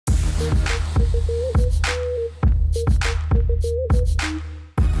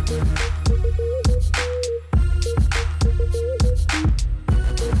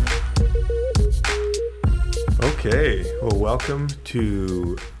welcome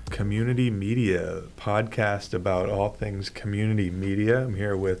to Community Media, podcast about all things community media. I'm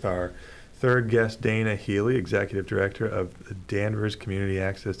here with our third guest, Dana Healy, Executive Director of the Danvers Community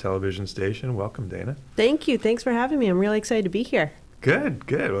Access Television Station. Welcome, Dana. Thank you. Thanks for having me. I'm really excited to be here. Good.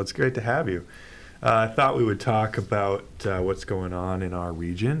 Well, it's great to have you. I thought we would talk about what's going on in our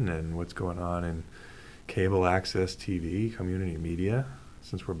region and what's going on in cable access TV, community media,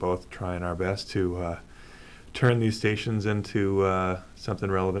 since we're both trying our best to turn these stations into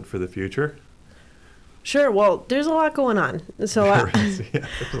something relevant for the future. Sure. Well, there's a lot going on. So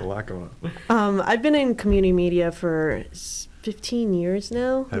There's a lot going on. I've been in community media for 15 years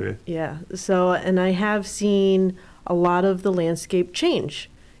now. Have you? Yeah. So, and I have seen a lot of the landscape change.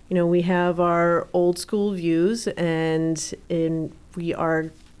 You know, we have our old school views, and we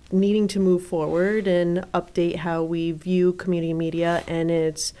are needing to move forward and update how we view community media and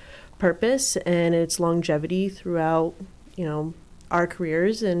its purpose and its longevity throughout, our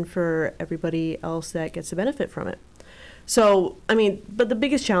careers and for everybody else that gets the benefit from it. So, but the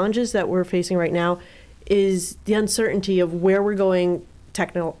biggest challenges that we're facing right now is the uncertainty of where we're going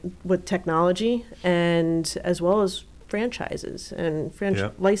with technology, and as well as franchises and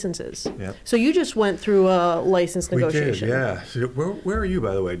licenses. Yep. So you just went through a license negotiation. We did, yeah. So where are you,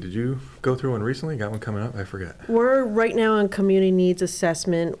 by the way? Did you go through one recently? Got one coming up? I forget. We're right now in community needs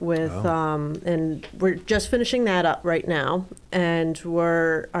assessment with, and we're just finishing that up right now. And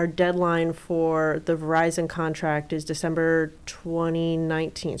our deadline for the Verizon contract is December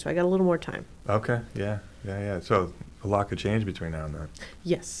 2019. So I got a little more time. Okay, yeah. So a lot could change between now and then.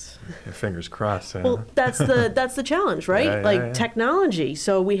 Yes. Fingers crossed. Well, that's the challenge, right? Yeah. Technology.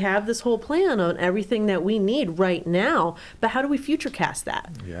 So we have this whole plan on everything that we need right now, but how do we futurecast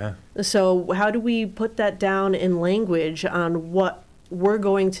that? Yeah. So how do we put that down in language on what we're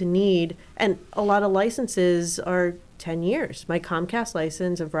going to need? And a lot of licenses are 10 years. My Comcast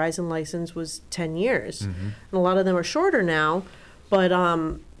license and Verizon license was 10 years. Mm-hmm. And a lot of them are shorter now, but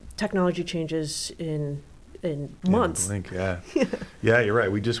technology changes in months. Yeah, you're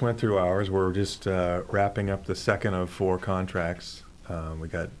right. We just went through ours. We're just wrapping up the second of 4 contracts. We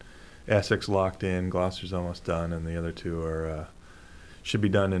got Essex locked in, Gloucester's almost done, and the other 2 are should be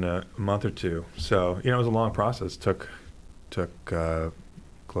done in a month or 2. So it was a long process. Took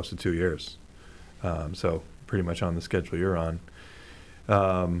close to 2 years. So pretty much on the schedule you're on.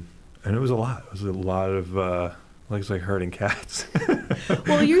 And it was a lot. It was a lot of it's like herding cats.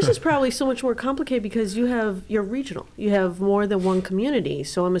 Well, yours is probably so much more complicated because you're regional. You have more than one community.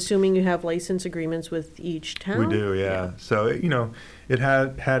 So I'm assuming you have license agreements with each town? We do, yeah. So, it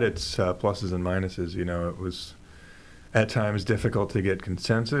had its pluses and minuses. It was at times difficult to get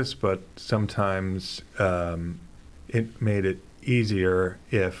consensus, but sometimes it made it easier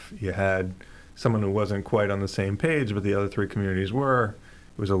if you had someone who wasn't quite on the same page, but the other 3 communities were.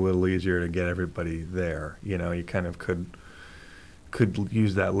 It was a little easier to get everybody there. You kind of could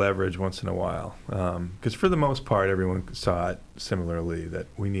use that leverage once in a while. Because for the most part, everyone saw it similarly, that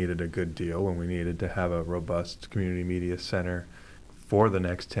we needed a good deal and we needed to have a robust community media center for the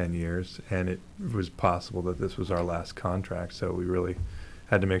next 10 years. And it was possible that this was our last contract. So we really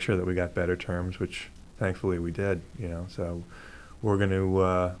had to make sure that we got better terms, which thankfully we did. So we're going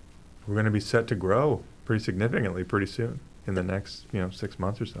to be set to grow pretty significantly pretty soon. In the next, 6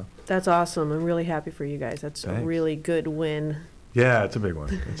 months or so. That's awesome. I'm really happy for you guys. That's Thanks. A really good win. Yeah, it's a big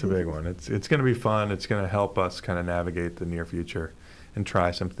one. It's going to be fun. It's going to help us kind of navigate the near future and try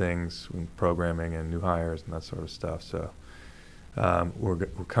some things with programming and new hires and that sort of stuff. So we're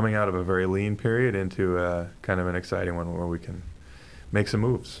coming out of a very lean period into kind of an exciting one where we can make some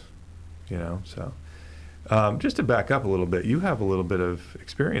moves, So just to back up a little bit, you have a little bit of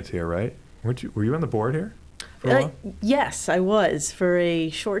experience here, right? Were you on the board here? Yes, I was for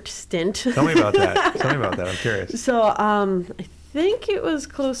a short stint. Tell me about that. I'm curious. So I think it was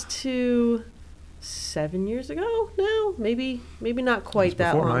close to 7 years ago now, maybe not quite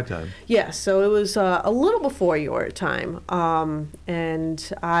that long. Before my time. Yeah, so it was a little before your time.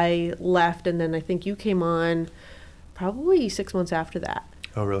 And I left, and then I think you came on probably 6 months after that.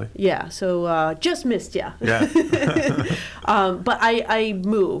 Oh, really? Yeah, so just missed you. Yeah. But I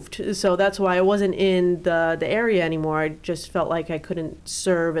moved, so that's why I wasn't in the area anymore. I just felt like I couldn't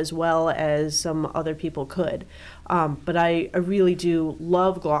serve as well as some other people could. But I really do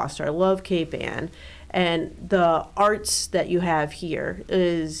love Gloucester. I love Cape Ann. And the arts that you have here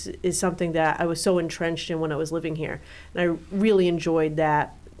is something that I was so entrenched in when I was living here. And I really enjoyed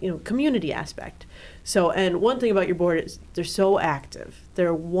that, community aspect. So, and one thing about your board is they're so active.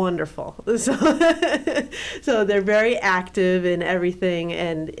 They're wonderful. So they're very active in everything,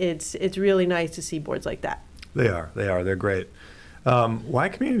 and it's really nice to see boards like that. They are. They are. They're great. Why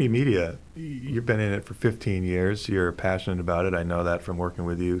community media? You've been in it for 15 years. You're passionate about it. I know that from working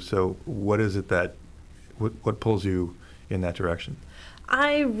with you. So what is it what pulls you in that direction?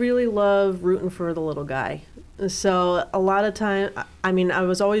 I really love rooting for the little guy. So a lot of time, I mean, I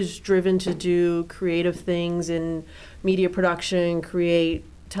was always driven to do creative things in media production, create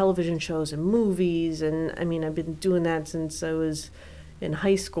television shows and movies. And I mean, I've been doing that since I was in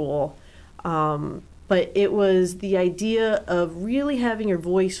high school. But it was the idea of really having your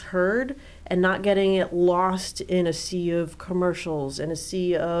voice heard and not getting it lost in a sea of commercials and a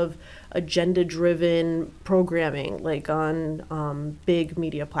sea of agenda-driven programming, like on big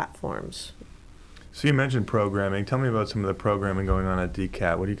media platforms. So you mentioned programming. Tell me about some of the programming going on at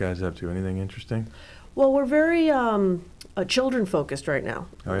DCAT. What are you guys up to? Anything interesting? Well, we're very children focused right now.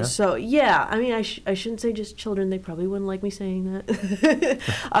 Oh, yeah? So yeah, I mean, I shouldn't say just children. They probably wouldn't like me saying that.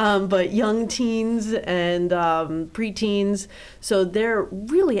 But young teens and preteens. So they're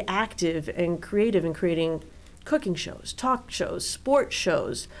really active and creative in creating cooking shows, talk shows, sports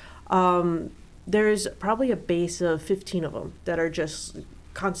shows. There's probably a base of 15 of them that are just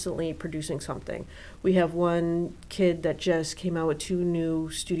constantly producing something. We have one kid that just came out with 2 new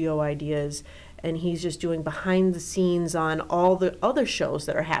studio ideas, and he's just doing behind the scenes on all the other shows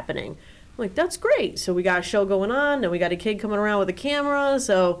that are happening. I'm like, that's great. So we got a show going on, and we got a kid coming around with a camera.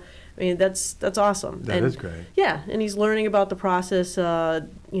 So, I mean, that's awesome. That is great. Yeah, and he's learning about the process,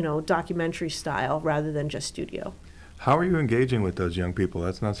 documentary style rather than just studio. How are you engaging with those young people?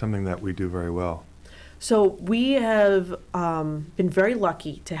 That's not something that we do very well. So we have been very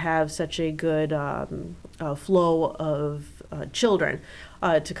lucky to have such a good flow of children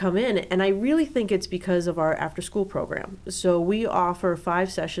to come in, and I really think it's because of our after-school program. So we offer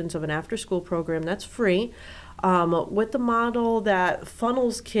 5 sessions of an after-school program that's free, with the model that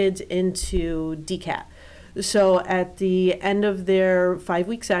funnels kids into DCAT. So at the end of their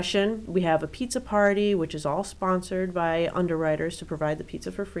 5-week session, we have a pizza party, which is all sponsored by Underwriters to provide the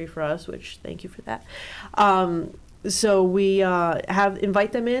pizza for free for us, which thank you for that. So we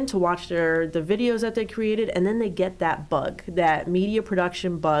invite them in to watch the videos that they created, and then they get that bug, that media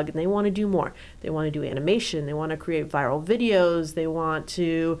production bug, and they want to do more. They want to do animation, they want to create viral videos, they want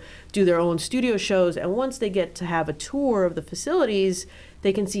to do their own studio shows, and once they get to have a tour of the facilities,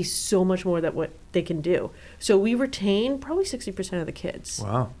 they can see so much more that what they can do. So we retain probably 60% of the kids.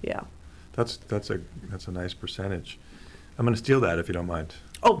 Wow. Yeah. That's a nice percentage. I'm going to steal that if you don't mind.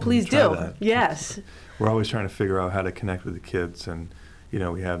 Oh, please do. That. Yes. We're always trying to figure out how to connect with the kids, and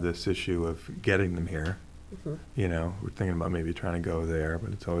we have this issue of getting them here. Mm-hmm. We're thinking about maybe trying to go there,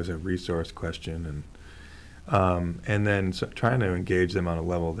 but it's always a resource question, and then trying to engage them on a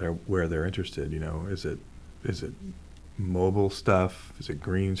level where they're interested. Is it mobile stuff? Is it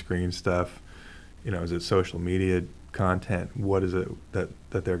green screen stuff? Is it social media content? What is it that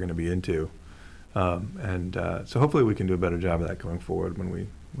they're going to be into? So hopefully we can do a better job of that going forward when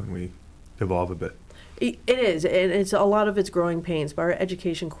we evolve a bit. It is, and it's a lot of it's growing pains. But our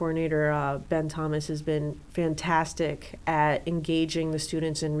education coordinator, Ben Thomas, has been fantastic at engaging the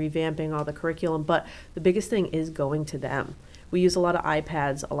students and revamping all the curriculum. But the biggest thing is going to them. We use a lot of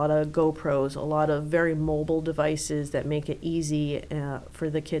iPads, a lot of GoPros, a lot of very mobile devices that make it easy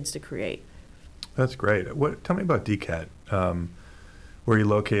for the kids to create. That's great. Tell me about DCAT. Where are you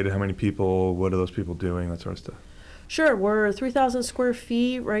located? How many people? What are those people doing? That sort of stuff. Sure. We're 3,000 square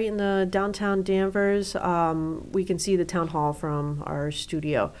feet right in the downtown Danvers. We can see the town hall from our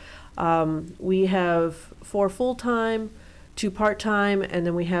studio. We have 4 full-time, 2 part-time, and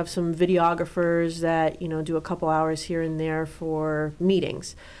then we have some videographers that do a couple hours here and there for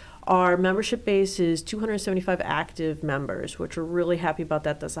meetings. Our membership base is 275 active members, which we're really happy about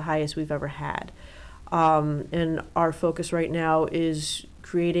that. That's the highest we've ever had. And our focus right now is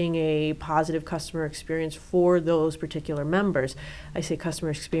creating a positive customer experience for those particular members. I say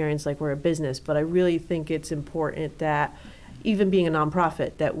customer experience like we're a business, but I really think it's important that even being a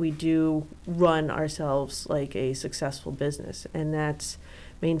nonprofit, that we do run ourselves like a successful business, and that's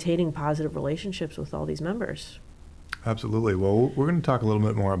maintaining positive relationships with all these members. Absolutely. Well, we're going to talk a little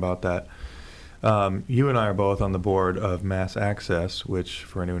bit more about that. You and I are both on the board of Mass Access, which,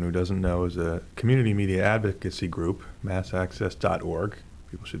 for anyone who doesn't know, is a community media advocacy group, massaccess.org.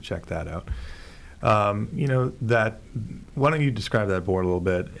 People should check that out. Why don't you describe that board a little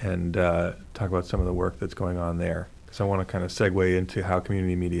bit and talk about some of the work that's going on there? Because I want to kind of segue into how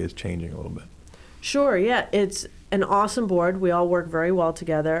community media is changing a little bit. Sure, yeah. It's an awesome board. We all work very well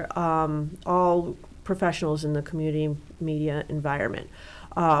together, all professionals in the community media environment.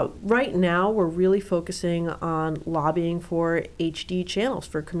 Right now, we're really focusing on lobbying for HD channels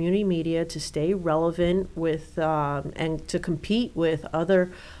for community media to stay relevant with and to compete with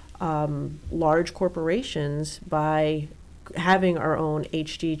other large corporations by having our own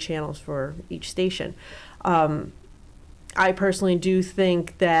HD channels for each station. I personally do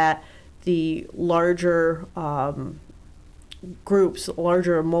think that the larger groups,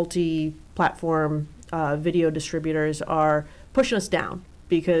 larger multi-platform video distributors are pushing us down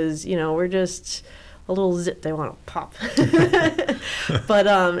because, we're just a little zip they want to pop. But,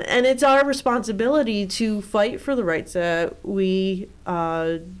 and it's our responsibility to fight for the rights that we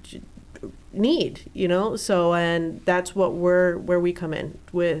need, so, and that's where we come in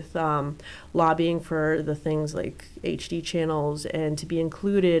with lobbying for the things like HD channels and to be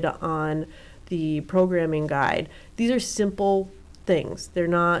included on the programming guide. These are simple things. They're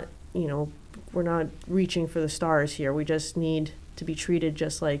not, we're not reaching for the stars here. We just need to be treated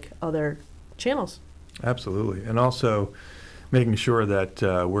just like other channels. Absolutely. And also making sure that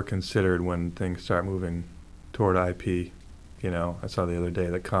we're considered when things start moving toward IP. I saw the other day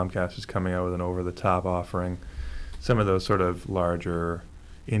that Comcast is coming out with an over-the-top offering. Some of those sort of larger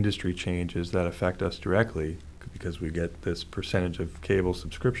industry changes that affect us directly because we get this percentage of cable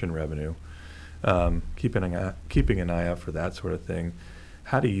subscription revenue. Keeping an eye out for that sort of thing.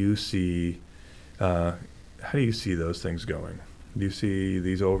 How do you see those things going? Do you see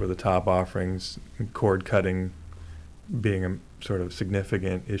these over-the-top offerings, cord cutting, being a sort of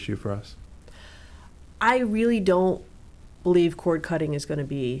significant issue for us? I really don't believe cord cutting is going to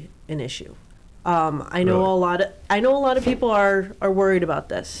be an issue. I know Really? a lot of people are worried about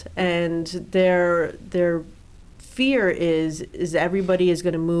this, and their fear is everybody is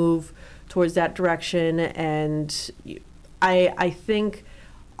going to move towards that direction. And I think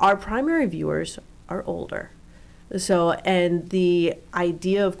our primary viewers are older, so and the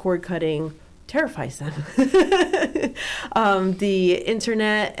idea of cord cutting terrifies them. The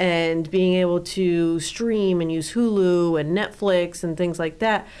internet and being able to stream and use Hulu and Netflix and things like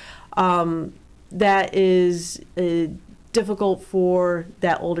that, that is difficult for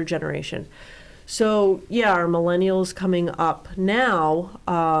that older generation. So yeah, our millennials coming up now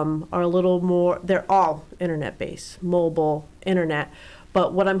are a little more, they're all internet-based, mobile, internet.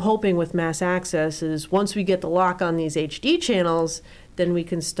 But what I'm hoping with mass access is once we get the lock on these HD channels, then we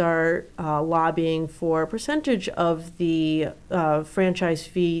can start lobbying for a percentage of the franchise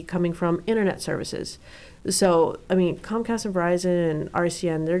fee coming from internet services. So, Comcast and Verizon and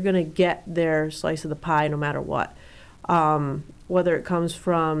RCN, they're going to get their slice of the pie no matter what. Whether it comes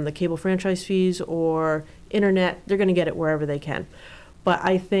from the cable franchise fees or internet, they're going to get it wherever they can. But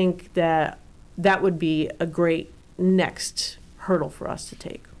I think that would be a great next hurdle for us to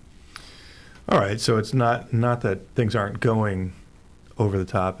take. All right, so it's not that things aren't going over the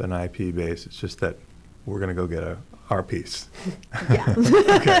top and IP based. It's just that we're going to go get our piece. Yeah.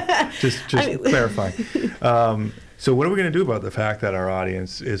 Okay. Just clarifying. So what are we going to do about the fact that our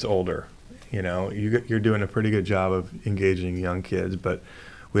audience is older? You're doing a pretty good job of engaging young kids, but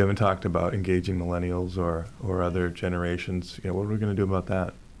we haven't talked about engaging millennials or other generations. What are we going to do about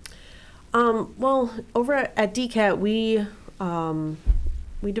that? Well, over at DCAT, we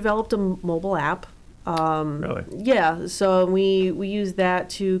developed a mobile app. Really? Yeah, so we use that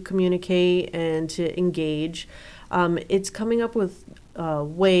to communicate and to engage. It's coming up with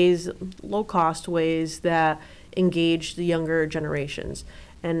ways, low-cost ways that engage the younger generations.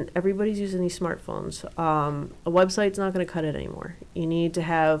 And everybody's using these smartphones. A website's not going to cut it anymore. You need to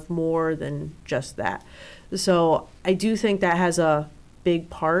have more than just that. So I do think that has a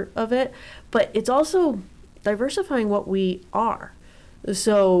big part of it, but it's also diversifying what we are.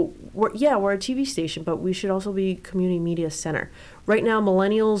 So we're a TV station, but we should also be community media center. Right now,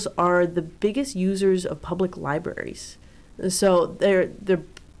 millennials are the biggest users of public libraries. So they're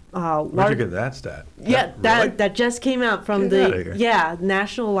Where'd you get that stat? Yeah, Really? that just came out from Get outta here.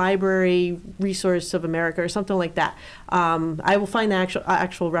 National Library Resource of America or something like that. I will find the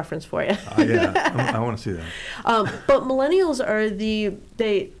actual reference for you. Yeah, I want to see that. But millennials are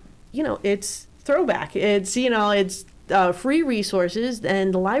it's throwback. It's free resources,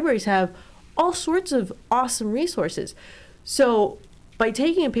 and the libraries have all sorts of awesome resources. So by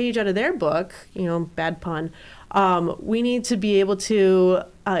taking a page out of their book, bad pun, we need to be able to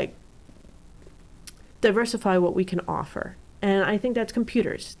diversify what we can offer. And I think that's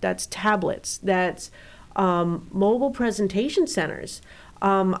computers, that's tablets, that's mobile presentation centers.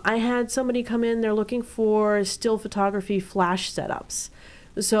 I had somebody come in, they're looking for still photography flash setups.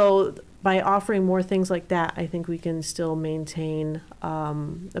 So by offering more things like that, I think we can still maintain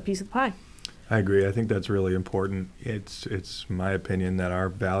a piece of the pie. I agree. I think that's really important. It's my opinion that our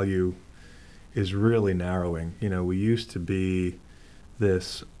value is really narrowing. You know, we used to be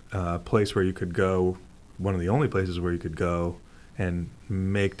this place where you could go, one of the only places where you could go and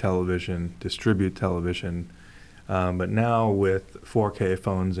make television, distribute television. But now with 4K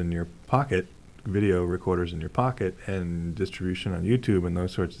phones in your pocket, video recorders in your pocket, and distribution on YouTube and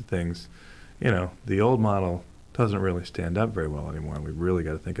those sorts of things, you know, the old model doesn't really stand up very well anymore. And we've really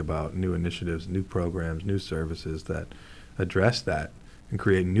got to think about new initiatives, new programs, new services that address that and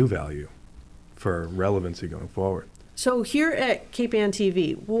create new value for relevancy going forward. So here at Cape Ann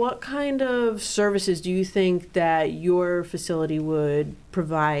TV, what kind of services do you think that your facility would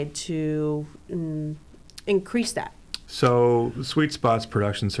provide to increase that? So Sweet Spot's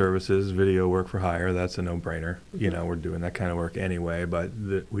production services, video work for hire, that's a no-brainer. You know, we're doing that kind of work anyway, but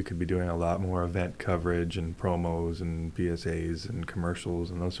we could be doing a lot more event coverage and promos and PSAs and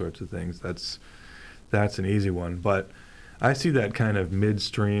commercials and those sorts of things. That's an easy one. But I see that kind of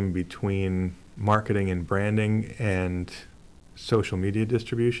midstream between marketing and branding and social media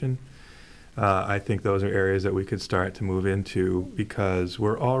distribution. I think those are areas that we could start to move into because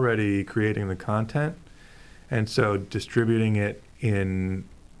we're already creating the content. And so distributing it in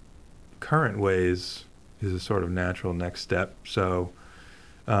current ways is a sort of natural next step. So,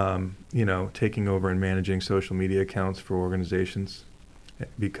 you know, taking over and managing social media accounts for organizations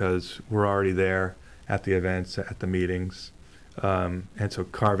because we're already there at the events, at the meetings. And so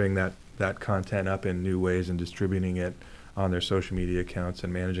carving that content up in new ways and distributing it on their social media accounts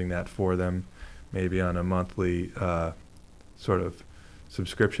and managing that for them, maybe on a monthly sort of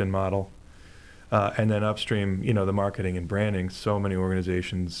subscription model. And then upstream, you know, the marketing and branding. So many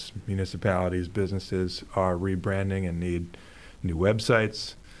organizations, municipalities, businesses are rebranding and need new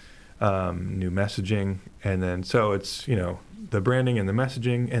websites, new messaging. And then so it's, you know, the branding and the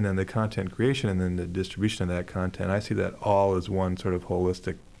messaging and then the content creation and then the distribution of that content. I see that all as one sort of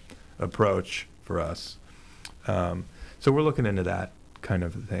holistic approach for us. So we're looking into that kind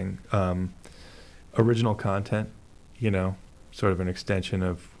of thing. Original content, you know, sort of an extension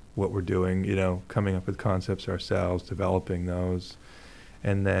of what we're doing, you know, coming up with concepts ourselves, developing those,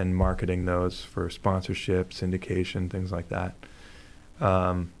 and then marketing those for sponsorship, syndication, things like that.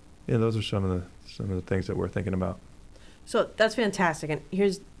 Yeah, those are some of the things that we're thinking about. So that's fantastic. And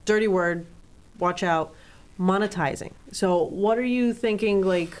here's dirty word, watch out, monetizing. So what are you thinking,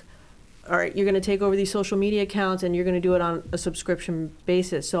 like, all right, you're going to take over these social media accounts and you're going to do it on a subscription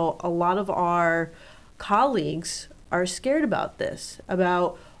basis. So a lot of our colleagues are scared about this,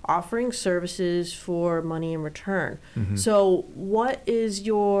 about offering services for money in return. Mm-hmm. So what is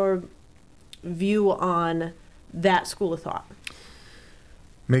your view on that school of thought?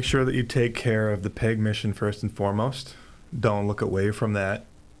 Make sure that you take care of the PEG mission first and foremost. Don't look away from that,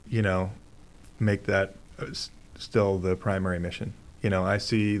 you know, make that still the primary mission. You know, I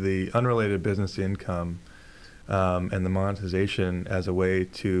see the unrelated business income and the monetization as a way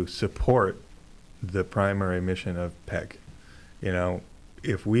to support the primary mission of PEG. You know,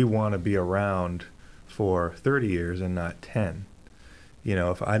 if we want to be around for 30 years and not 10, you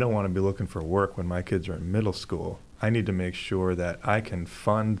know, if I don't want to be looking for work when my kids are in middle school, I need to make sure that I can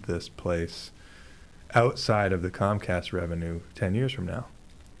fund this place outside of the Comcast revenue 10 years from now.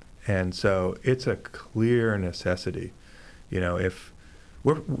 And so it's a clear necessity. You know, if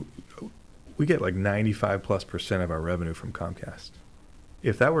we get like 95+% of our revenue from Comcast.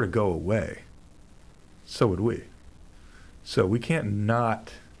 If that were to go away, so would we. So we can't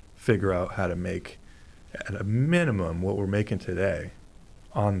not figure out how to make, at a minimum, what we're making today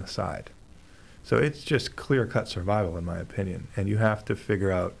on the side. So it's just clear-cut survival, in my opinion. And you have to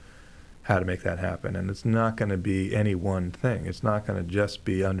figure out how to make that happen. And it's not going to be any one thing. It's not going to just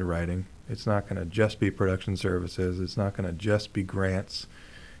be underwriting. It's not going to just be production services. It's not going to just be grants.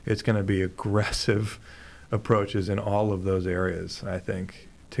 It's going to be aggressive approaches in all of those areas, I think,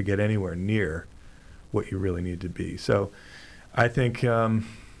 to get anywhere near what you really need to be. So I think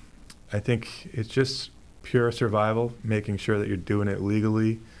it's just pure survival, making sure that you're doing it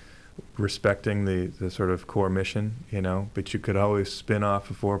legally, respecting the sort of core mission, you know, but you could always spin off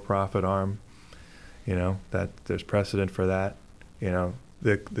a for-profit arm, you know, that there's precedent for that. You know,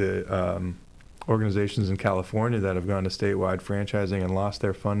 the organizations in California that have gone to statewide franchising and lost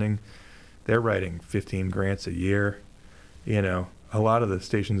their funding, they're writing 15 grants a year. You know, a lot of the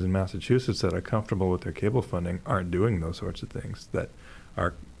stations in Massachusetts that are comfortable with their cable funding aren't doing those sorts of things that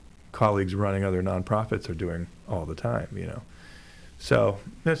our colleagues running other nonprofits are doing all the time, you know. So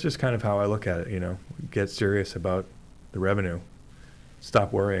that's just kind of how I look at it, you know. Get serious about the revenue.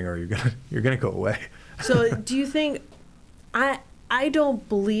 Stop worrying or you're gonna go away. So do you think, I I don't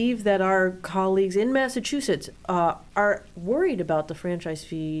believe that our colleagues in Massachusetts are worried about the franchise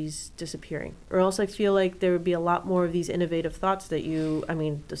fees disappearing, or else I feel like there would be a lot more of these innovative thoughts that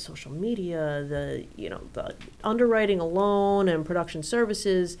the social media, the underwriting a loan and production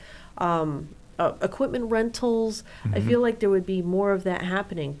services, equipment rentals. I feel like there would be more of that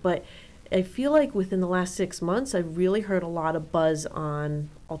happening, but I feel like within the last 6 months, I've really heard a lot of buzz on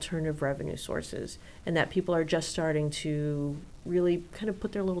alternative revenue sources, and that people are just starting to really kind of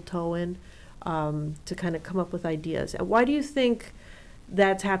put their little toe in to kind of come up with ideas. And why do you think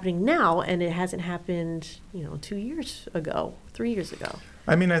that's happening now and it hasn't happened, 2 years ago, 3 years ago?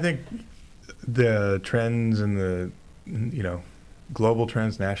 I mean, I think the trends and the, global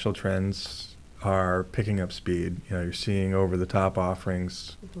trends, national trends are picking up speed. You're seeing over-the-top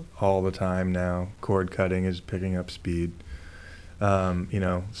offerings all the time now. Cord cutting is picking up speed.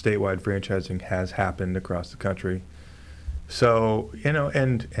 Statewide franchising has happened across the country. So,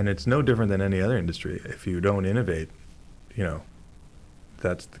 and it's no different than any other industry. If you don't innovate,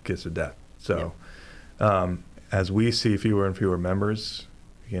 that's the kiss of death. So, as we see fewer and fewer members,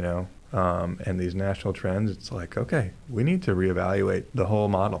 and these national trends, it's like, okay, we need to reevaluate the whole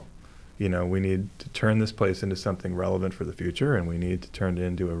model. We need to turn this place into something relevant for the future, and we need to turn it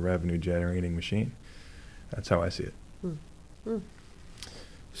into a revenue-generating machine. That's how I see it.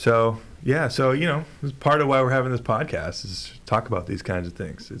 So, this is part of why we're having this podcast, is talk about these kinds of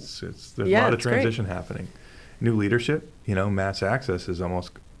things. There's a lot of transition happening. New leadership, Mass Access is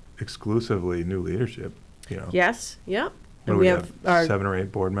almost exclusively new leadership. Yes, yeah. And we have our 7 or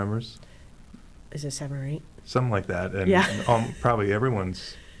 8 board members. Is it 7 or 8? Something like that. And probably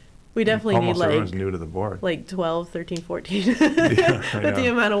everyone's. We definitely need everyone's new to the board. Like 12, 13, 14. With the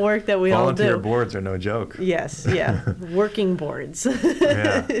amount of work that we all do. Volunteer boards are no joke. Yes, yeah. Working boards.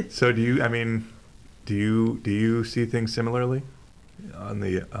 Yeah. So do you see things similarly on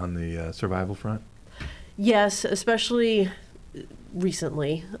the survival front? Yes, especially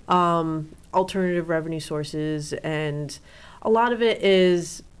recently. Alternative revenue sources, and a lot of it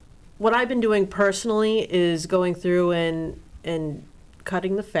is what I've been doing personally is going through and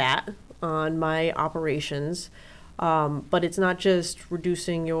cutting the fat on my operations. But it's not just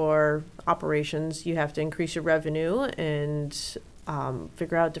reducing your operations. You have to increase your revenue and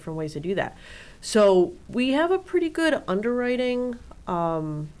figure out different ways to do that. So we have a pretty good underwriting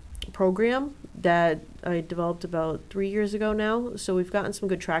program that I developed about 3 years ago now. So we've gotten some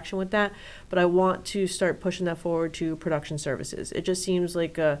good traction with that. But I want to start pushing that forward to production services. It just seems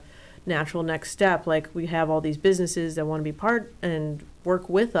like a natural next step. Like, we have all these businesses that want to be part and work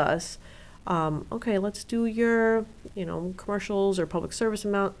with us. Okay, let's do your, commercials or public service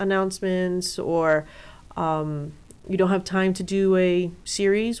announcements, or you don't have time to do a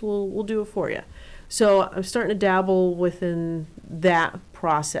series, we'll do it for you. So I'm starting to dabble within that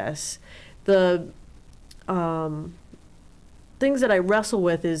process. The things that I wrestle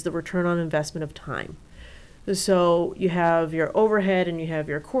with is the return on investment of time. So you have your overhead and you have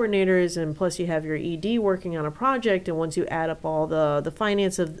your coordinators, and plus you have your ED working on a project. And once you add up all the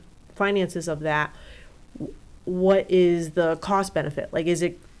finances of that, what is the cost benefit? Like, is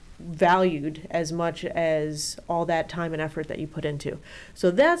it valued as much as all that time and effort that you put into?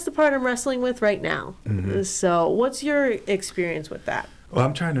 So that's the part I'm wrestling with right now. So what's your experience with that? Well,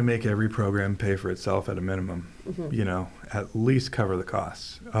 I'm trying to make every program pay for itself at a minimum, at least cover the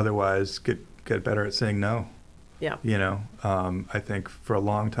costs. Otherwise, get better at saying no. Yeah. I think for a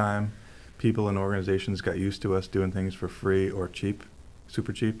long time, people and organizations got used to us doing things for free or cheap,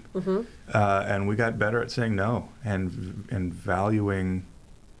 super cheap. And we got better at saying no and valuing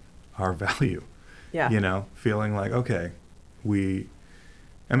our value. Yeah. Feeling like, okay, you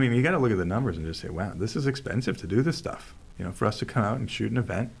got to look at the numbers and just say, wow, this is expensive to do this stuff. For us to come out and shoot an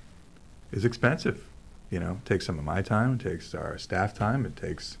event is expensive. It takes some of my time, it takes our staff time, it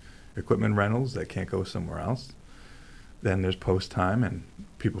takes equipment rentals that can't go somewhere else. Then there's post time, and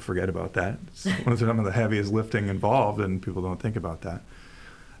people forget about that. It's one of some of the heaviest lifting involved, and people don't think about that.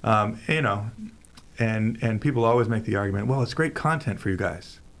 And people always make the argument, well, it's great content for you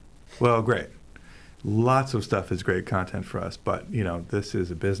guys. Well, great. Lots of stuff is great content for us, but this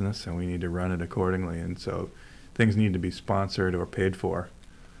is a business and we need to run it accordingly. And so things need to be sponsored or paid for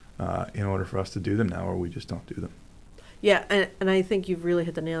in order for us to do them now, or we just don't do them. Yeah, and I think you've really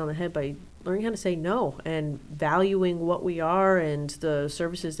hit the nail on the head by learning how to say no and valuing what we are and the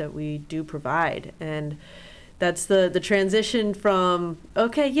services that we do provide. And that's the transition from,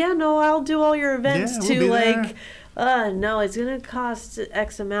 okay, yeah, no, I'll do all your events, to like, no, it's going to cost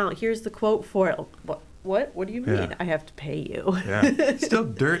X amount. Here's the quote for it. What? what? What do you mean? Yeah. I have to pay you. Yeah. It's still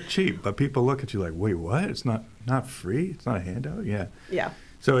dirt cheap, but people look at you like, wait, what? It's not free? It's not a handout? Yeah. Yeah.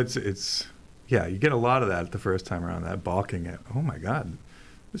 So it's yeah, you get a lot of that the first time around, that balking at, oh my God,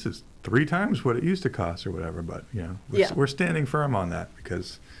 this is 3 times what it used to cost or whatever. But, we're standing firm on that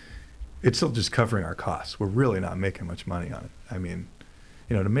because it's still just covering our costs. We're really not making much money on it. I mean,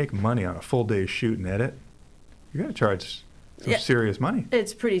 to make money on a full day shoot and edit, you got to charge some serious money.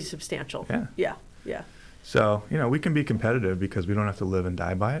 It's pretty substantial. Yeah. Yeah. Yeah. So, we can be competitive because we don't have to live and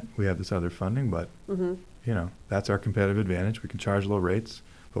die by it. We have this other funding, but, that's our competitive advantage. We can charge low rates,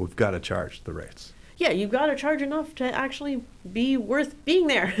 but we've got to charge the rates. Yeah, you've got to charge enough to actually be worth being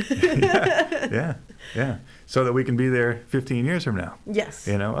there. Yeah. So that we can be there 15 years from now. Yes.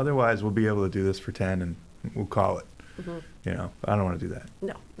 Otherwise we'll be able to do this for 10 and we'll call it. I don't want to do that.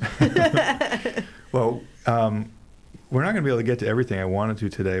 No. Well, we're not going to be able to get to everything I wanted to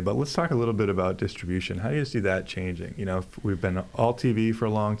today, but let's talk a little bit about distribution. How do you see that changing? If we've been all TV for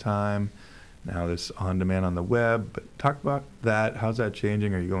a long time. Now there's on demand on the web, but talk about that. How's that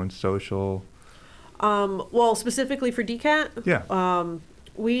changing? Are you going social? Well, specifically for DCAT, Yeah.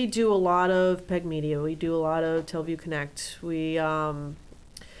 We do a lot of PEG Media. We do a lot of Teleview Connect. We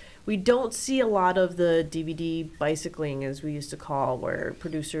don't see a lot of the DVD bicycling, as we used to call, where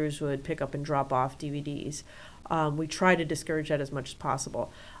producers would pick up and drop off DVDs. We try to discourage that as much as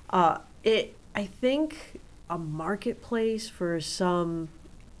possible. I think a marketplace for some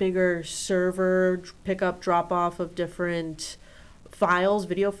bigger server pickup, drop off of different files,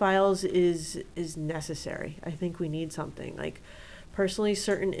 video files is necessary. I think we need something. Like, personally,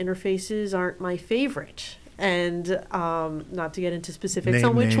 certain interfaces aren't my favorite. And not to get into specifics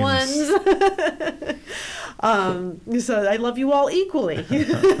on which ones. So I love you all equally.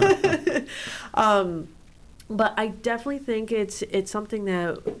 But I definitely think it's something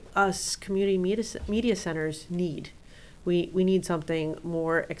that us community media centers need. We need something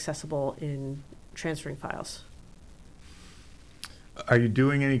more accessible in transferring files. Are you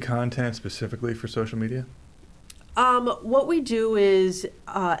doing any content specifically for social media? What we do is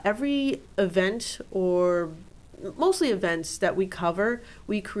every event, or mostly events that we cover,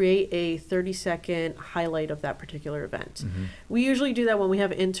 we create a 30-second highlight of that particular event. Mm-hmm. We usually do that when we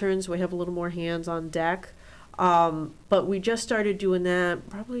have interns. We have a little more hands on deck. But we just started doing that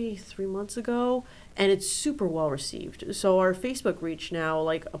probably 3 months ago, and it's super well received. So our Facebook reach now,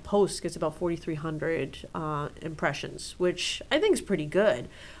 like a post gets about 4,300 impressions, which I think is pretty good.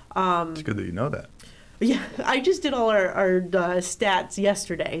 It's good that you know that. Yeah, I just did all our stats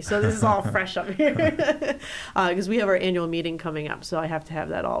yesterday, so this is all fresh up here because we have our annual meeting coming up, so I have to have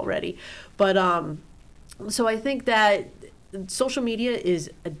that all ready. But so I think that social media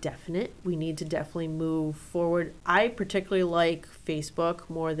is a definite. We need to definitely move forward. I particularly like Facebook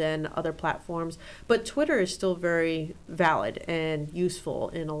more than other platforms, but Twitter is still very valid and useful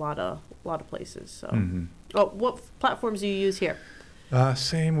in a lot of places. So, what platforms do you use here?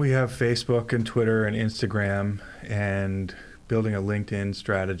 Same. We have Facebook and Twitter and Instagram, and building a LinkedIn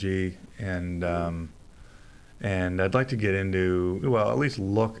strategy, and I'd like to get into, well, at least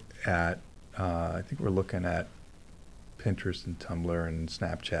look at. I think we're looking at Pinterest and Tumblr and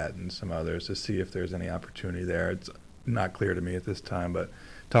Snapchat and some others to see if there's any opportunity there. It's not clear to me at this time, but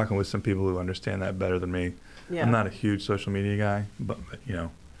talking with some people who understand that better than me. Yeah. I'm not a huge social media guy, but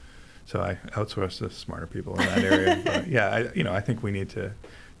so I outsource to smarter people in that area. But yeah, I think we need to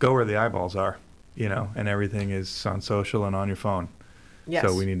go where the eyeballs are, and everything is on social and on your phone. Yes.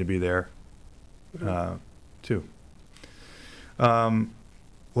 So we need to be there too.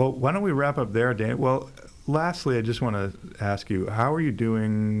 Well, why don't we wrap up there, Dan? Well, lastly, I just want to ask you, how are you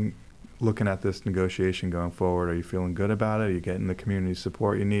doing looking at this negotiation going forward? Are you feeling good about it? Are you getting the community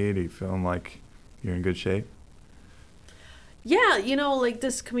support you need? Are you feeling like you're in good shape? Yeah, like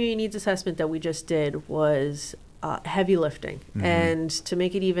this community needs assessment that we just did was heavy lifting. Mm-hmm. And to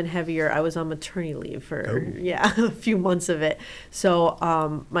make it even heavier, I was on maternity leave for, a few months of it.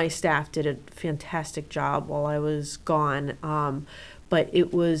 So my staff did a fantastic job while I was gone. But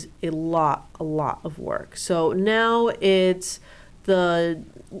it was a lot of work. So now it's the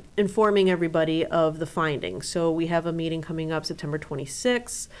informing everybody of the findings. So we have a meeting coming up September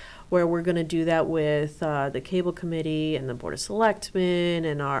 26th, where we're going to do that with the cable committee and the board of selectmen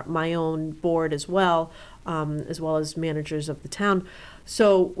and my own board as well as managers of the town.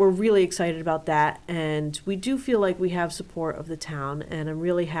 So we're really excited about that, and we do feel like we have support of the town, and I'm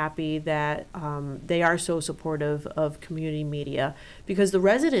really happy that they are so supportive of community media, because the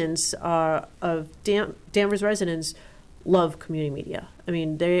residents of Danvers residents love community media. I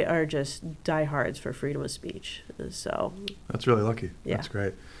mean, they are just diehards for freedom of speech. So that's really lucky. Yeah. That's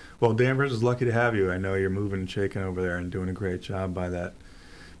great. Well, Danvers is lucky to have you. I know you're moving and shaking over there and doing a great job by that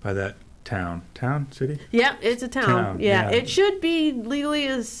city. Yeah, it's a town. Yeah, it should be legally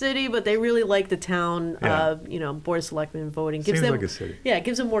a city, but they really like the town. Yeah. Board of Selectmen voting Seems like a city. Yeah, it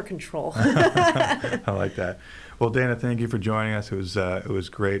gives them more control. I like that. Well, Dana, thank you for joining us. It was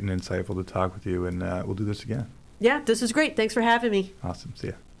great and insightful to talk with you, and we'll do this again. Yeah, this is great. Thanks for having me. Awesome. See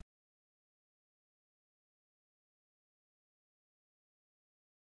ya.